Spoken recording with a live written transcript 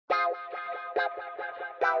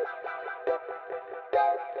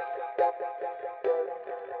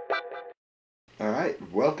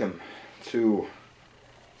Alright, welcome to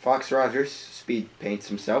Fox Rogers speed paints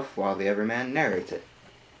himself while the Everyman narrates it.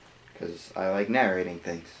 Because I like narrating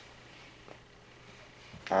things.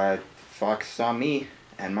 Fox saw me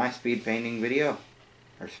and my speed painting video,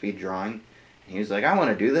 or speed drawing, and he was like, I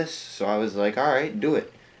want to do this, so I was like, alright, do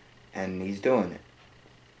it. And he's doing it.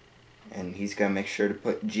 And he's going to make sure to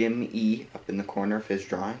put Jim E up in the corner of his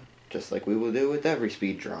drawing, just like we will do with every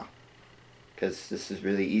speed draw. Because this is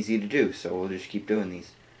really easy to do, so we'll just keep doing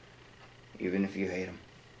these, even if you hate them.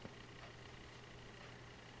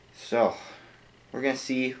 So, we're going to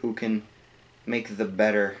see who can make the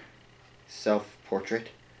better self-portrait.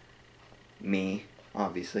 Me,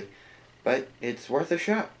 obviously. But it's worth a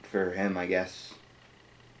shot for him, I guess.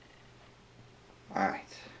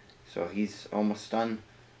 Alright, so he's almost done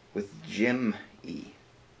with Jim E.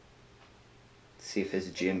 Let's see if his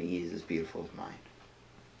Jim E is as beautiful as mine.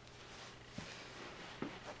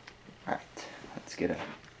 Alright, let's get a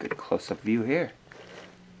good close-up view here.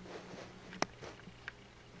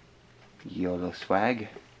 YOLO swag.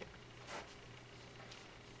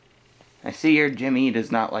 I see your Jim E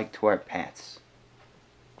does not like to wear pants.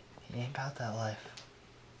 He ain't about that life.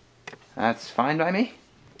 That's fine by me.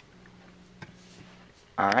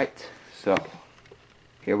 Alright, so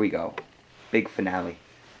here we go. Big finale.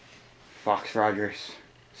 Fox Rogers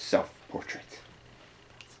self-portrait.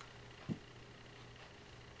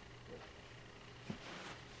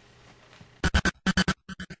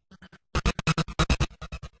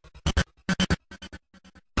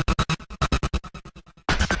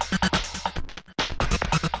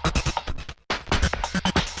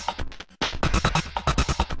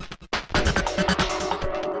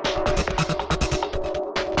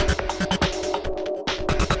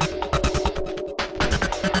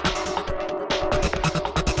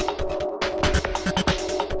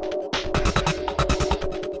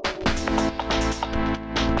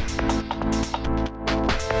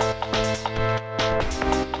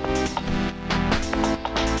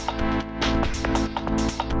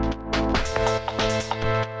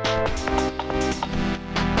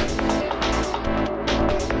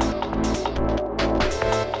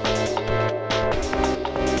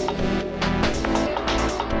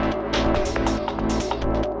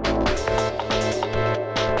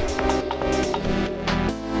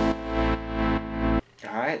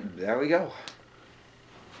 There we go.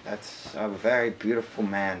 That's a very beautiful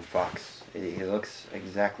man, Fox. He looks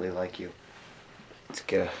exactly like you. Let's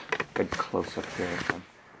get a good close-up here of him,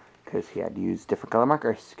 because he had to use different color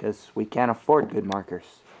markers, because we can't afford good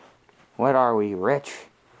markers. What are we, rich?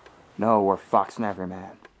 No, we're Fox and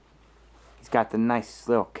Everyman. He's got the nice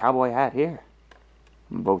little cowboy hat here,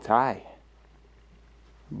 bow tie,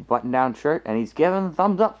 button-down shirt, and he's giving the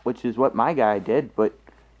thumbs up, which is what my guy did, but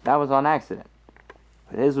that was on accident.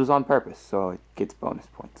 But his was on purpose, so it gets bonus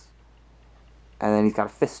points. And then he's got a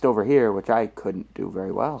fist over here, which I couldn't do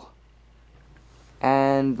very well.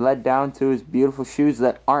 And led down to his beautiful shoes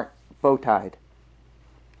that aren't bow-tied,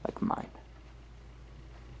 like mine.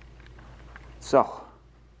 So,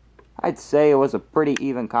 I'd say it was a pretty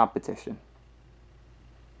even competition.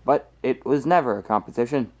 But it was never a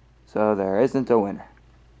competition, so there isn't a winner.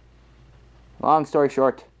 Long story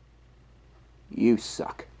short, you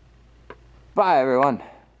suck. Bye, everyone.